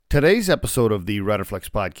Today's episode of the Riderflex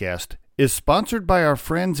podcast is sponsored by our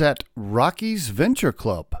friends at Rocky's Venture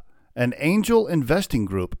Club, an angel investing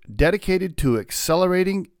group dedicated to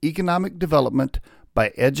accelerating economic development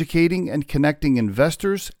by educating and connecting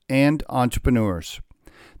investors and entrepreneurs.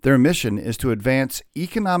 Their mission is to advance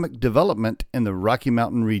economic development in the Rocky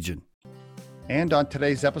Mountain region. And on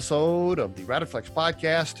today's episode of the Riderflex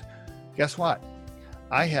podcast, guess what?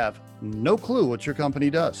 I have no clue what your company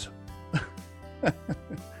does.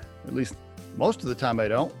 At least most of the time I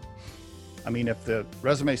don't. I mean, if the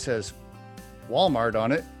resume says Walmart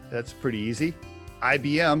on it, that's pretty easy.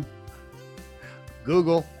 IBM,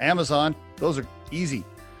 Google, Amazon, those are easy.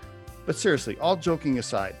 But seriously, all joking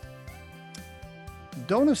aside,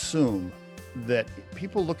 don't assume that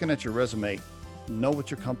people looking at your resume know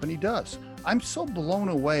what your company does. I'm so blown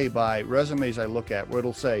away by resumes I look at where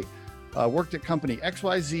it'll say, worked at company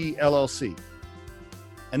XYZ LLC.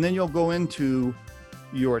 And then you'll go into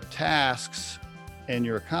your tasks and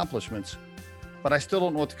your accomplishments, but I still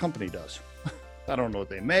don't know what the company does. I don't know what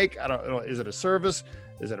they make. I don't know. Is it a service?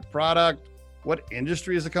 Is it a product? What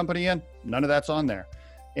industry is the company in? None of that's on there.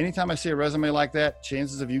 Anytime I see a resume like that,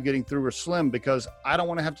 chances of you getting through are slim because I don't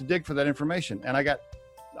want to have to dig for that information. And I got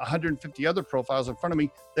 150 other profiles in front of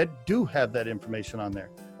me that do have that information on there,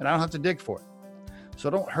 and I don't have to dig for it. So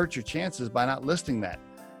don't hurt your chances by not listing that.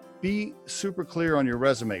 Be super clear on your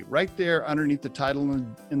resume. Right there underneath the title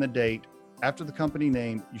and the date, after the company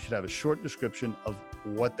name, you should have a short description of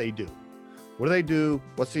what they do. What do they do?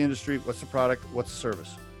 What's the industry? What's the product? What's the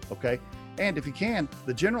service? Okay. And if you can,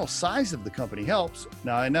 the general size of the company helps.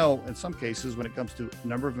 Now, I know in some cases when it comes to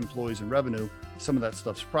number of employees and revenue, some of that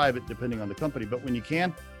stuff's private depending on the company, but when you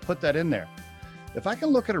can, put that in there. If I can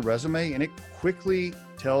look at a resume and it quickly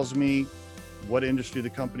tells me what industry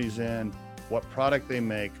the company's in, what product they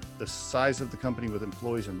make, the size of the company with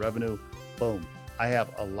employees and revenue, boom. I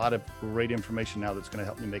have a lot of great information now that's going to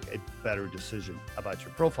help me make a better decision about your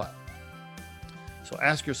profile. So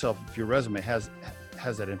ask yourself if your resume has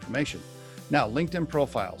that information. Now, LinkedIn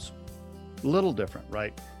profiles, a little different,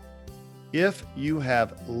 right? If you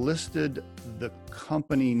have listed the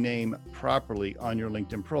company name properly on your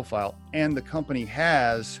LinkedIn profile and the company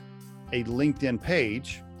has a LinkedIn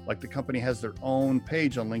page, like the company has their own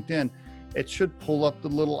page on LinkedIn, it should pull up the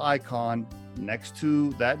little icon next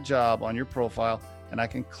to that job on your profile, and I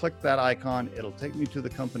can click that icon. It'll take me to the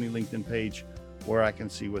company LinkedIn page where I can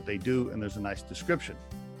see what they do, and there's a nice description.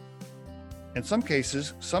 In some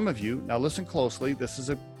cases, some of you, now listen closely, this is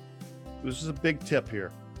a big tip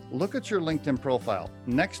here. Look at your LinkedIn profile.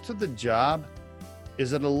 Next to the job,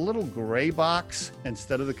 is it a little gray box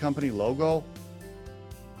instead of the company logo?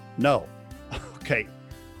 No. Okay.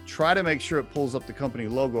 Try to make sure it pulls up the company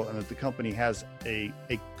logo and that the company has a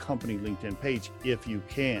company LinkedIn page if you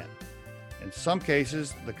can. In some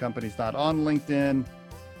cases, the company's not on LinkedIn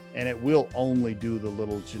and it will only do the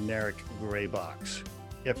little generic gray box.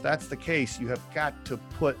 If that's the case, you have got to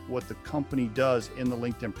put what the company does in the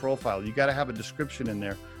LinkedIn profile. You got to have a description in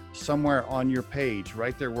there somewhere on your page,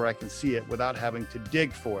 right there where I can see it without having to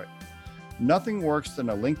dig for it. Nothing worse than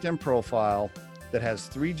a LinkedIn profile that has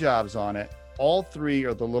 3 jobs on it. All 3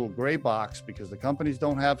 are the little gray box because the companies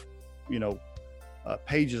don't have,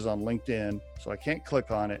 pages on LinkedIn, so I can't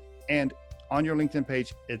click on it. And on your LinkedIn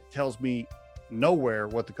page, it tells me nowhere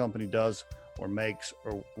what the company does or makes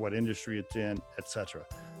or what industry it's in, etc.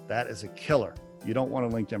 That is a killer. You don't want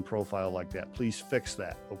a LinkedIn profile like that. Please fix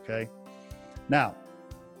that, okay? Now,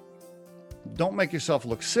 don't make yourself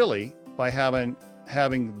look silly by having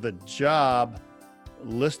the job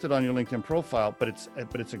listed on your LinkedIn profile, but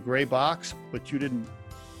it's a gray box, but you didn't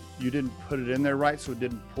put it in there right, so it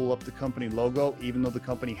didn't pull up the company logo, even though the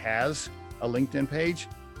company has a LinkedIn page.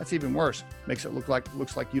 That's even worse. Makes it looks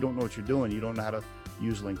like you don't know what you're doing. You don't know how to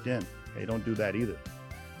use LinkedIn. Okay, don't do that either.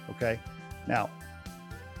 Okay. Now,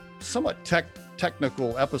 somewhat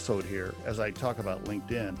technical episode here as I talk about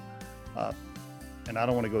LinkedIn, and I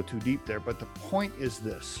don't want to go too deep there, but the point is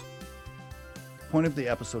this. The point of the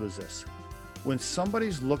episode is this. When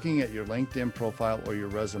somebody's looking at your LinkedIn profile or your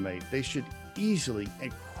resume, they should easily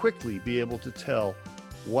and quickly be able to tell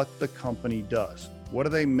what the company does. What do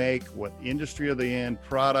they make? What industry are they in?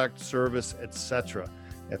 Product, service, etc.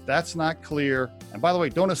 If that's not clear, and by the way,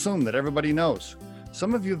 don't assume that everybody knows.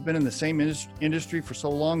 Some of you have been in the same industry for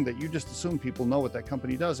so long that you just assume people know what that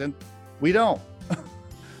company does, and we don't.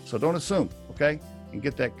 So don't assume, okay? And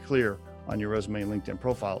get that clear on your resume and LinkedIn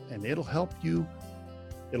profile, and it'll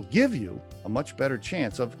give you a much better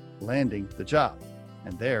chance of landing the job.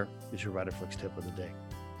 And there is your Riderflex tip of the day.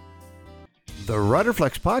 The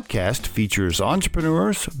Riderflex podcast features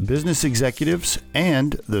entrepreneurs, business executives,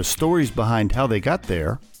 and the stories behind how they got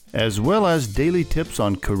there, as well as daily tips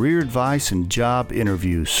on career advice and job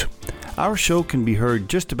interviews. Our show can be heard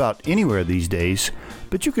just about anywhere these days,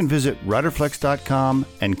 but you can visit riderflex.com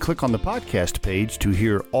and click on the podcast page to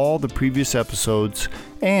hear all the previous episodes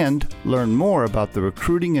and learn more about the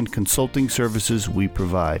recruiting and consulting services we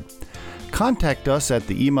provide. Contact us at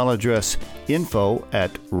the email address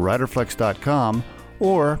info@riderflex.com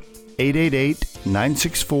or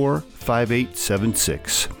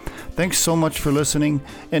 888-964-5876. Thanks so much for listening,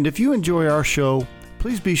 and if you enjoy our show,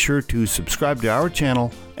 please be sure to subscribe to our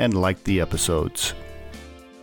channel and like the episodes.